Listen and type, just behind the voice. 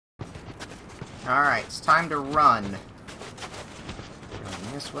Alright, it's time to run. Going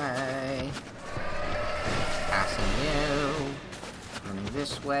this way. Passing you. Running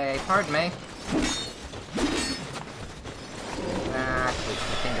this way. Pardon me. That. Wait for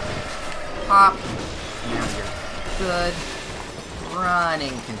the finger to pop. Now you're good.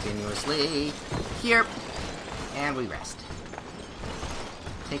 Running continuously. Here. And we rest.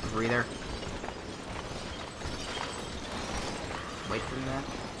 Take a breather. Wait for that.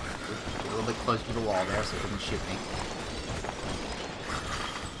 Get a little bit closer to the wall there so it doesn't shoot me.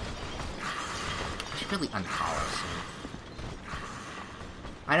 I should really unhollow soon.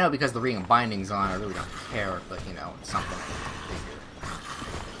 I know because the ring of binding's on, I really don't care, but you know, it's something I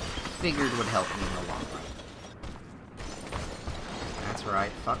figured would help me in the long run. That's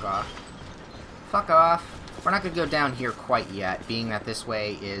right, fuck off. Fuck off! We're not gonna go down here quite yet, being that this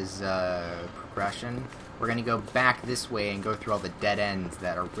way is progression. We're gonna go back this way and go through all the dead ends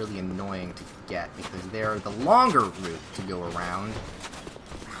that are really annoying to get, because they're the longer route to go around,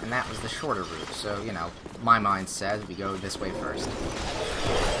 and that was the shorter route. So, you know, my mind says we go this way first.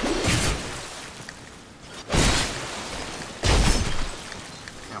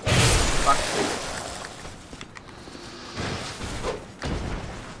 Ow. Fuck.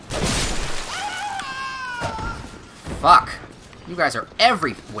 Fuck. You guys are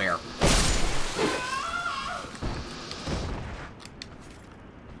everywhere.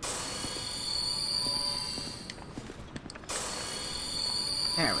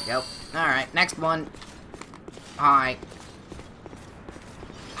 There we go. Alright, next one. Hi.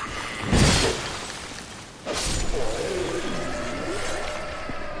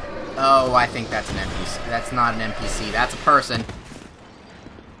 Oh, I think that's an NPC. That's not an NPC. That's a person.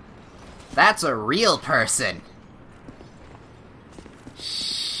 That's a real person.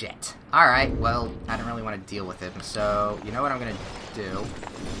 Shit. Alright, well, I don't really want to deal with him, so you know what I'm gonna do?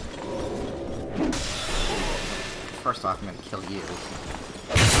 First off, I'm gonna kill you.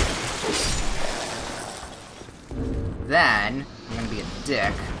 Then, I'm gonna be a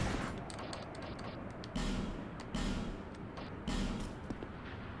dick.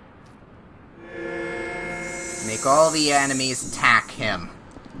 Make all the enemies attack him.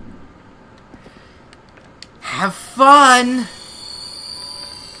 Have fun!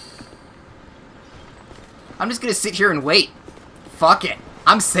 I'm just gonna sit here and wait. Fuck it.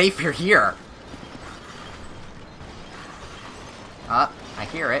 I'm safer here. Oh, I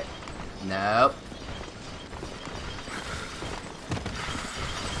hear it. Nope.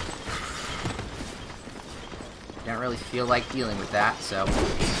 Don't really feel like dealing with that, so...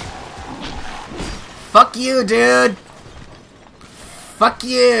 Fuck you, dude! Fuck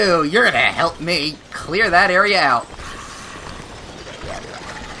you! You're gonna help me clear that area out.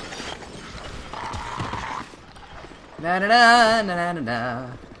 Na na na na na na.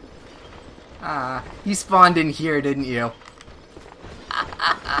 Ah, you spawned in here, didn't you?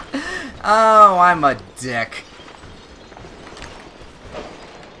 Oh, I'm a dick.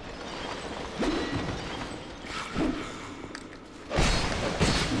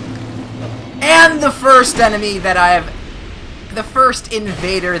 And the first enemy that the first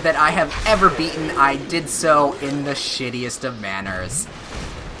invader that I have ever beaten, I did so in the shittiest of manners.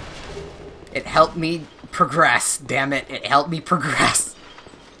 It helped me progress, damn it, it helped me progress.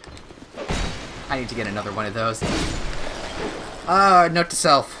 I need to get another one of those. Note to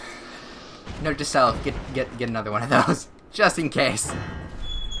self. Note to self, get another one of those, just in case.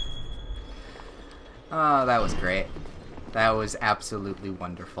 Oh, that was great. That was absolutely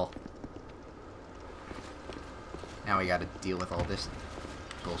wonderful. Now we gotta deal with all this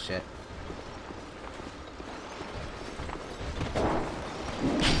bullshit.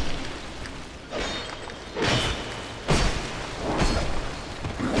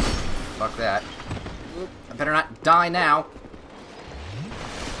 Fuck that. I better not die now.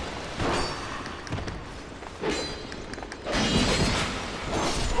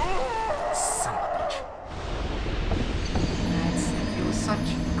 Son of a bitch. It was such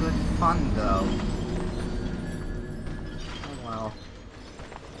good fun, though. Oh well.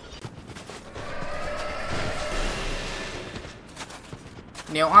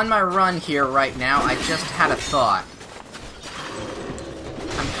 You know, on my run here right now, I just had a thought.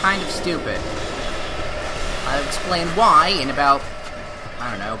 I'm kind of stupid. I'll explain why in about, I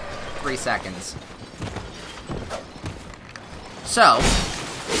don't know, 3 seconds. So,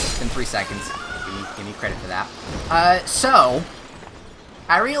 in 3 seconds, give me credit for that. So,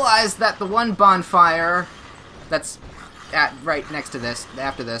 I realized that the one bonfire that's right next to this,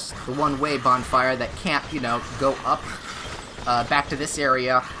 after this, the one-way bonfire that can't, you know, go up back to this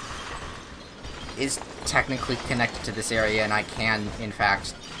area is technically connected to this area, and I can, in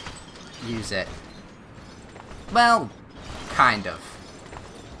fact, use it. Well, kind of.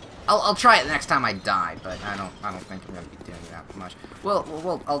 I'll try it next time I die, but I don't think I'm gonna be doing that much.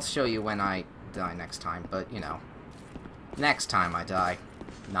 Well, I'll show you when I die next time, but you know, next time I die,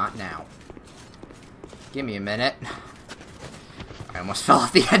 not now. Give me a minute. I almost fell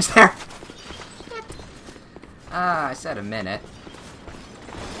off the edge there. I said a minute.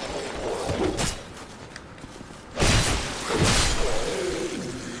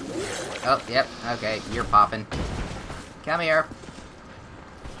 Oh, yep, okay, you're popping. Come here.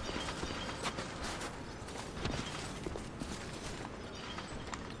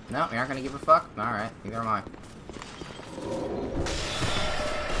 No, you aren't gonna give a fuck? Alright, neither am I.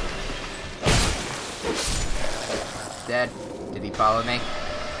 Dead. Did he follow me?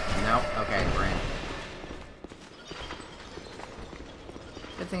 No? Okay, we're in.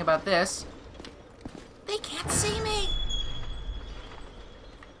 Good thing about this, they can't see me!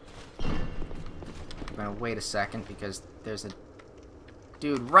 I'm gonna wait a second because there's a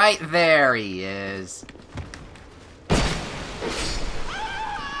dude right there. He is.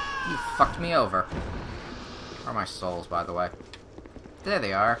 You fucked me over. Where are my souls, by the way? There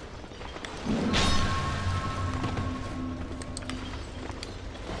they are.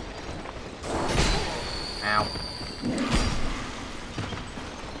 Ow.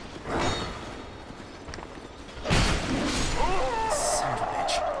 Son of a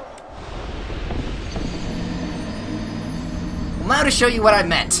bitch. Well, now to show you what I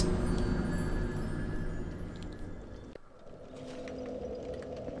meant.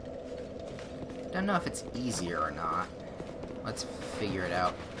 Don't know if it's easier or not. Let's figure it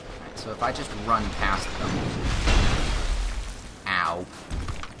out. Alright, so if I just run past them... Ow.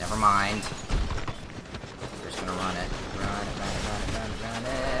 Never mind. We're just gonna run it. Run it.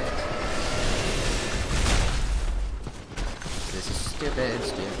 This is stupid.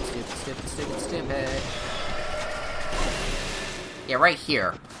 Yeah, right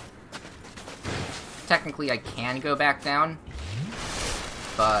here. Technically, I can go back down.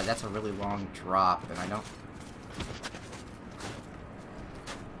 But that's a really long drop, and I don't...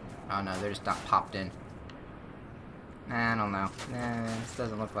 Oh no, they're just not popped in. I don't know. This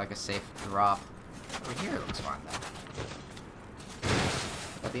doesn't look like a safe drop. Over here it looks fine, though.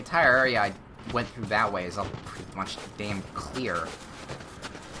 But the entire area I went through that way is all pretty much damn clear.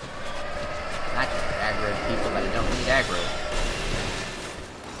 Not just aggro people that don't need aggro.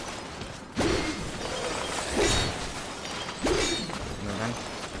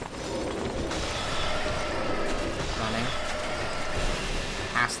 Running.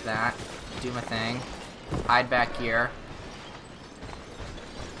 Past that. Do my thing. Hide back here.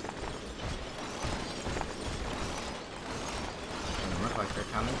 Doesn't look like they're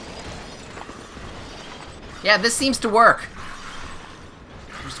coming. Yeah, this seems to work.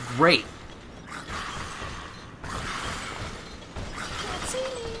 It's great. Is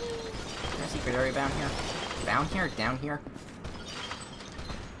there a secret area down here? Down here? Down here?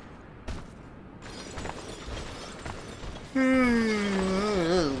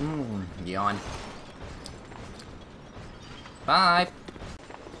 Yawn. Bye.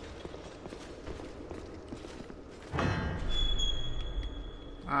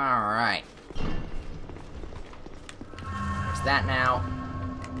 Alright. There's that now.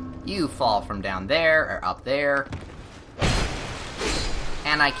 You fall from down there, or up there.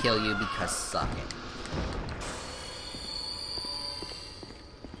 And I kill you because suck it.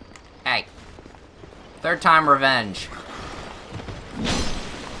 Hey. Third time revenge.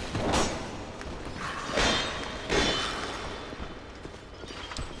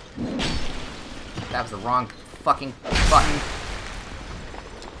 That was the wrong fucking button.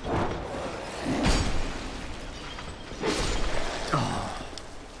 Oh.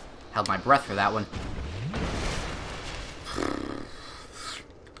 Held my breath for that one.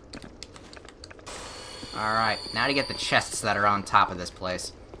 Alright, now to get the chests that are on top of this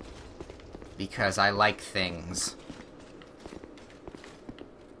place. Because I like things.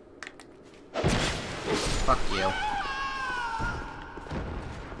 Fuck you.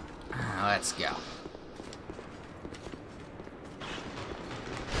 Let's go.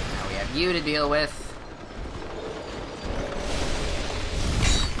 Now we have you to deal with.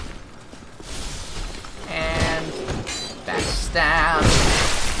 And backstab.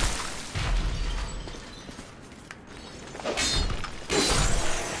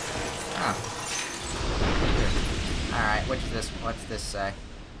 Oh. Alright, what's this say?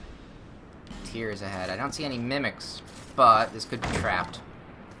 Tears ahead. I don't see any mimics, but this could be trapped.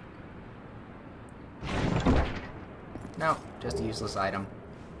 No, just a useless item.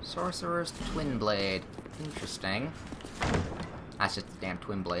 Sorcerer's Twin Blade. Interesting. That's just a damn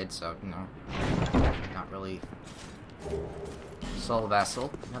twin blade, so, you know, not really. Soul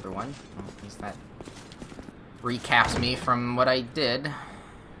Vessel, another one. Well, at least that recaps me from what I did.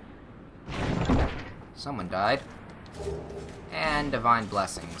 Someone died. And Divine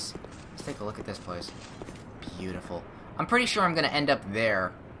Blessings. Let's take a look at this place. Beautiful. I'm pretty sure I'm going to end up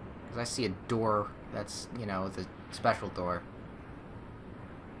there. Because I see a door that's, you know, the special door.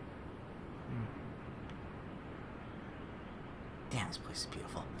 Damn, this place is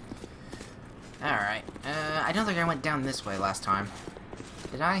beautiful. Alright. I don't think I went down this way last time.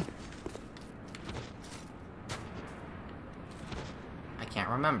 Did I? I can't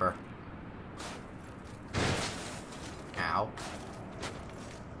remember. Ow.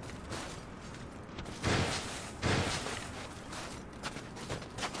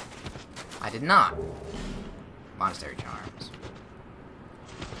 I did not. Monastery Charms.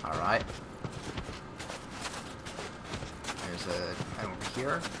 Alright. There's a item over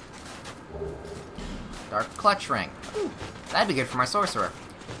here. Dark Clutch Ring. Ooh, that'd be good for my sorcerer.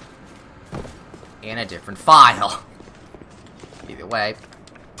 In a different file. Either way.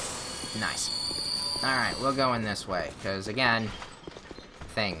 Nice. Alright, we'll go in this way, because, again,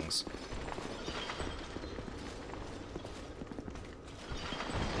 things.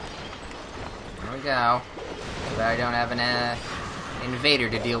 There we go. But I don't have an invader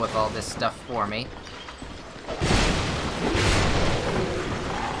to deal with all this stuff for me.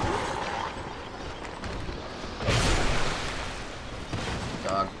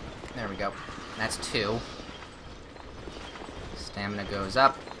 Dog. There we go. That's 2. Stamina goes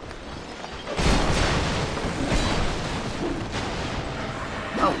up.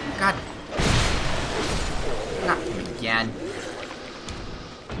 Oh, God. Not him again.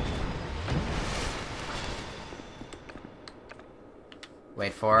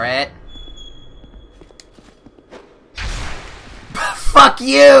 Wait for it. Fuck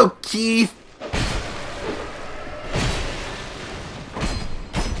you, Keith!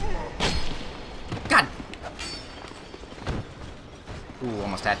 God! Ooh,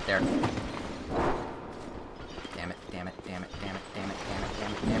 almost had it there. Damn it, damn it, damn it, damn it, damn it, damn it,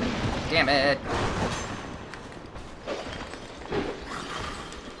 damn it, damn it, damn it!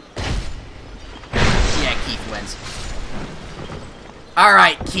 Yeah, Keith wins.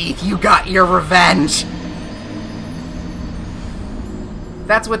 Alright, Keith, you got your revenge!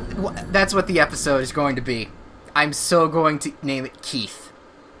 That's what the episode is going to be. I'm so going to name it Keath.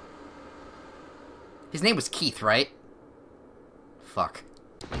 His name was Keath, right? Fuck.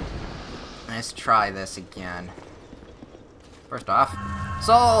 Let's try this again. First off,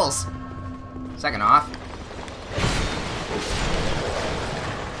 souls! Second off,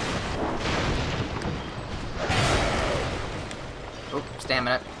 oh,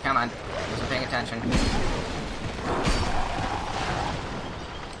 stamina. Come on. Wasn't paying attention.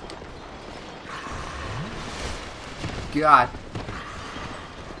 God.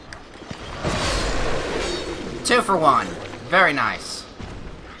 2 for 1. Very nice.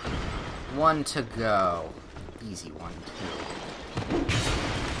 1 to go. Easy 1, 2.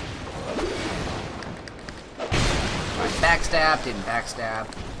 Backstab, didn't backstab.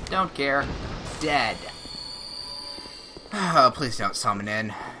 Don't care. Dead. Oh, please don't summon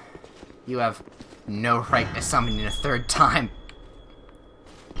in. You have no right to summon in a 3rd time.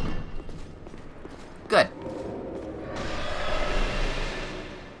 Good.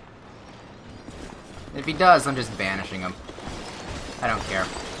 If he does, I'm just banishing him. I don't care.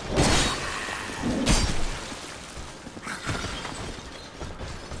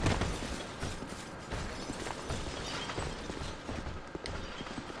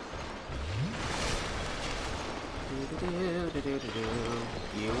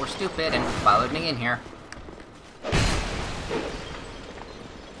 You were stupid and followed me in here.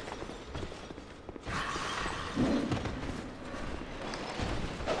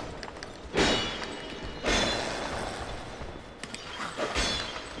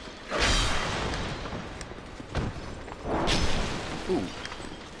 Ooh.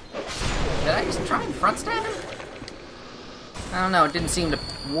 Did I just try and front stab him? I don't know, it didn't seem to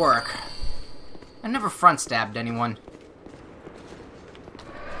work. I never front stabbed anyone.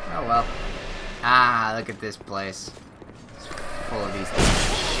 Oh well. Ah, look at this place. It's full of these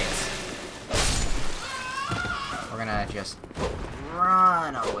shits. We're gonna just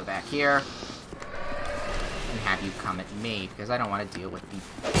run all the way back here and have you come at me, because I don't want to deal with the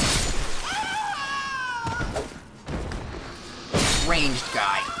ranged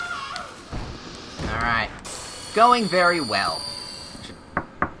guy. Alright. Going very well. Should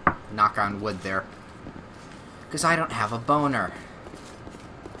knock on wood there. Because I don't have a boner.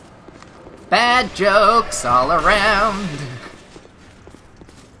 Bad jokes all around.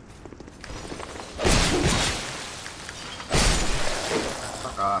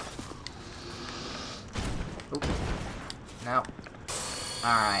 off. Oop. No.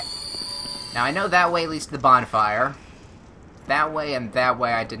 Alright. Now, I know that way leads to the bonfire. That way and that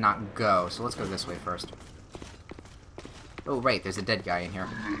way I did not go, so let's go this way first. Oh, right, there's a dead guy in here.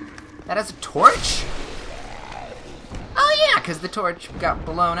 That has a torch? Oh, yeah, because the torch got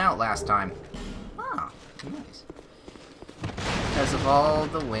blown out last time. Oh, nice. Because of all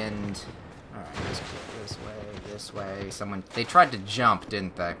the wind. Alright, this way. Someone... They tried to jump,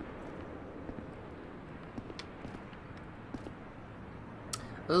 didn't they?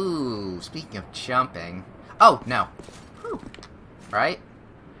 Ooh, speaking of jumping... Oh, no. Whew. Right?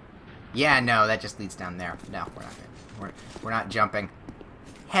 Yeah, no, that just leads down there. No, we're not good. We're not jumping.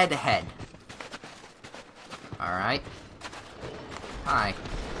 Head to head. Alright. Hi.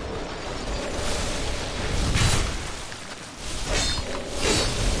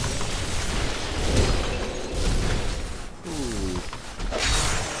 Ooh. Okay,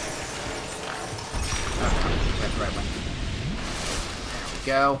 that's the right way. There we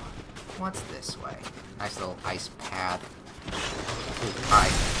go. What's this way? Nice little ice path. Ooh, hi.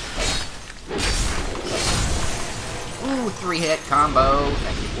 Ooh, 3-hit combo.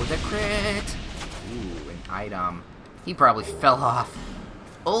 Thank you for the crit. Ooh, an item. He probably fell off.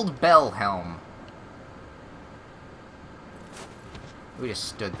 Old bell helm. We just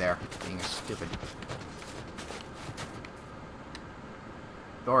stood there, being a stupid.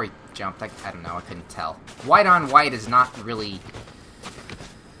 Or he jumped. I don't know. I couldn't tell. White on white is not really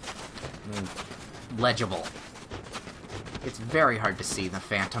legible. It's very hard to see the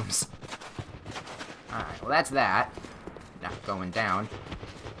phantoms. Alright, well that's that. Now going down.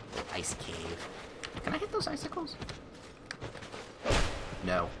 Ice cave. Can I hit those icicles?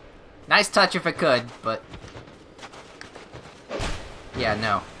 No. Nice touch if I could, but... Yeah,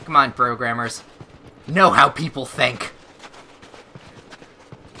 no. Come on, programmers. Know how people think.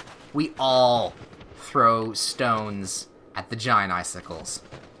 We all throw stones at the giant icicles.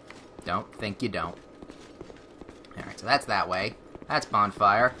 Don't think you don't. Alright, so that's that way. That's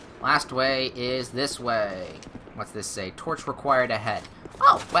bonfire. Last way is this way. What's this say? Torch required ahead.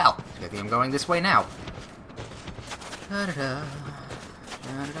 Oh, well, I think I'm going this way now. Da-da-da.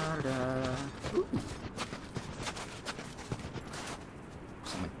 Da-da-da-da. Ooh.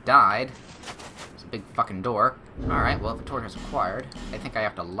 Someone died. It's a big fucking door. Alright, well, if the torch is required, I think I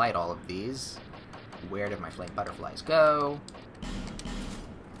have to light all of these. Where did my flame butterflies go?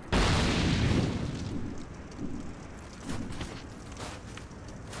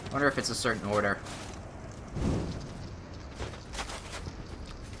 Wonder if it's a certain order.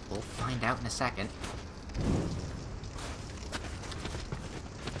 We'll find out in a second.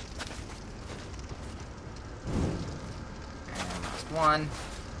 And last one.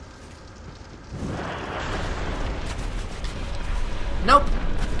 Nope!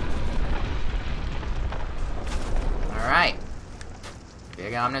 Alright.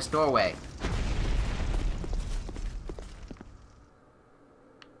 Big ominous doorway.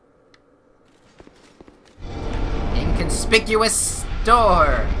 Inconspicuous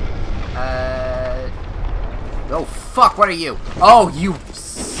door! Oh fuck, what are you? Oh, you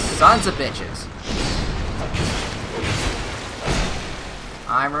sons of bitches.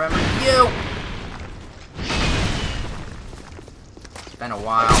 I remember you! It's been a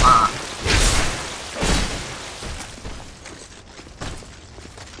while, huh?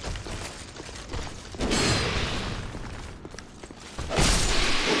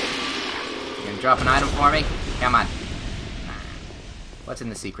 You gonna drop an item for me? Come on. What's in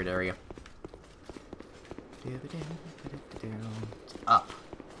the secret area? It's up.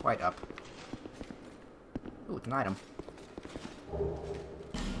 Quite up. Ooh, it's an item.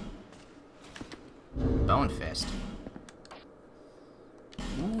 Bone fist.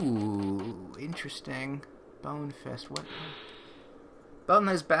 Ooh, interesting. Bone fist. What? Bone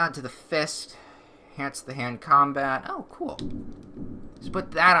that is bound to the fist. Enhance the hand combat. Oh, cool. Just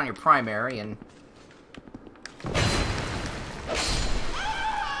put that on your primary and...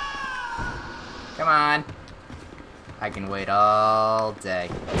 Come on. I can wait all day.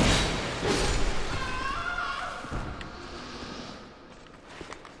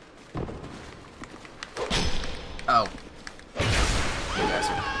 Oh. You guys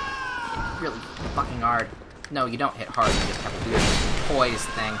are really fucking hard. No, you don't hit hard, you just have a weird poise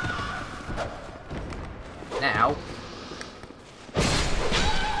thing. Now.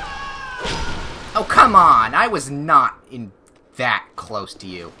 Oh, come on! I was not in that close to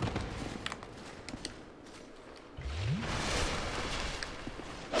you.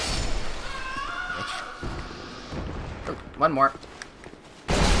 Oh, one more.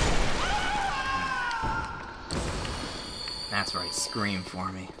 That's right, scream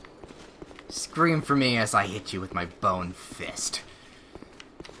for me. Scream for me as I hit you with my bone fist.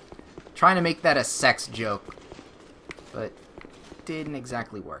 Trying to make that a sex joke, but didn't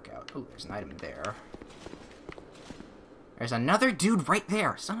exactly work out. Ooh, there's an item there. There's another dude right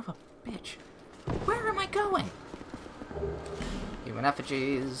there. Son of a bitch. Where am I going? Human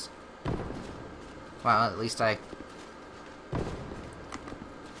effigies. Well, at least I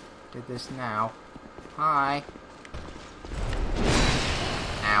did this now. Hi.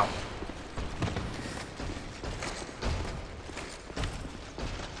 Ow.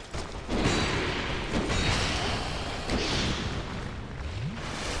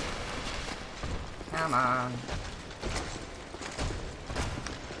 Come on.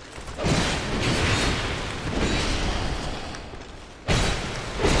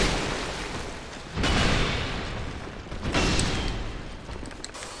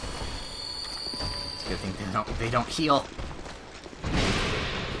 It's a good thing they don't heal.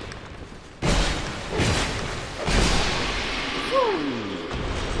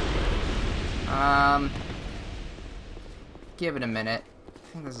 Give it a minute. I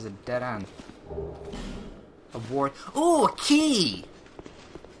think this is a dead end. A ward. Ooh, a key!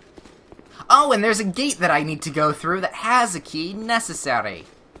 Oh, and there's a gate that I need to go through that has a key necessary.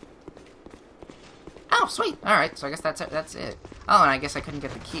 Oh, sweet. Alright, so I guess that's it. Oh, and I guess I couldn't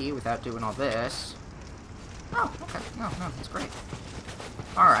get the key without doing all this. Oh, okay. No, that's great.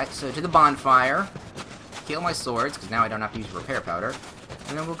 Alright, so to the bonfire. Heal my swords, because now I don't have to use repair powder.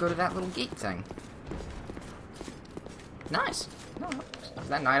 And then we'll go to that little gate thing. Nice. No, is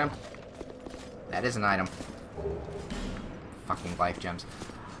that an item? That is an item. Fucking life gems.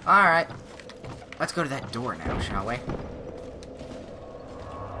 Alright. Let's go to that door now, shall we?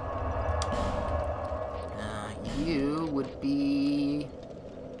 You would be...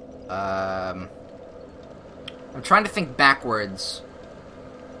 I'm trying to think backwards.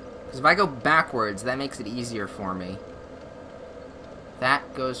 Because if I go backwards, that makes it easier for me.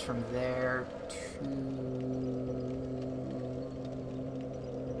 That goes from there to...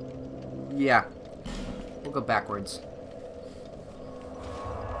 Yeah. We'll go backwards.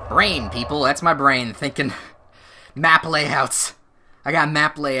 Brain, people. That's my brain thinking map layouts. I got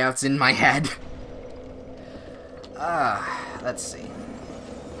map layouts in my head. Let's see.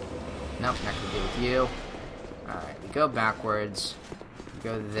 Nope, not gonna do with you. Alright, we go backwards. We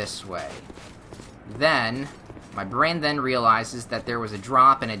go this way. Then, my brain then realizes that there was a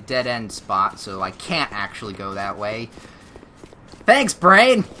drop in a dead-end spot, so I can't actually go that way. Thanks,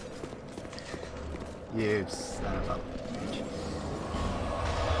 brain! You son of a bitch.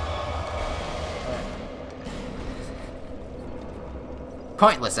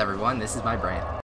 Pointless, everyone. This is my brain.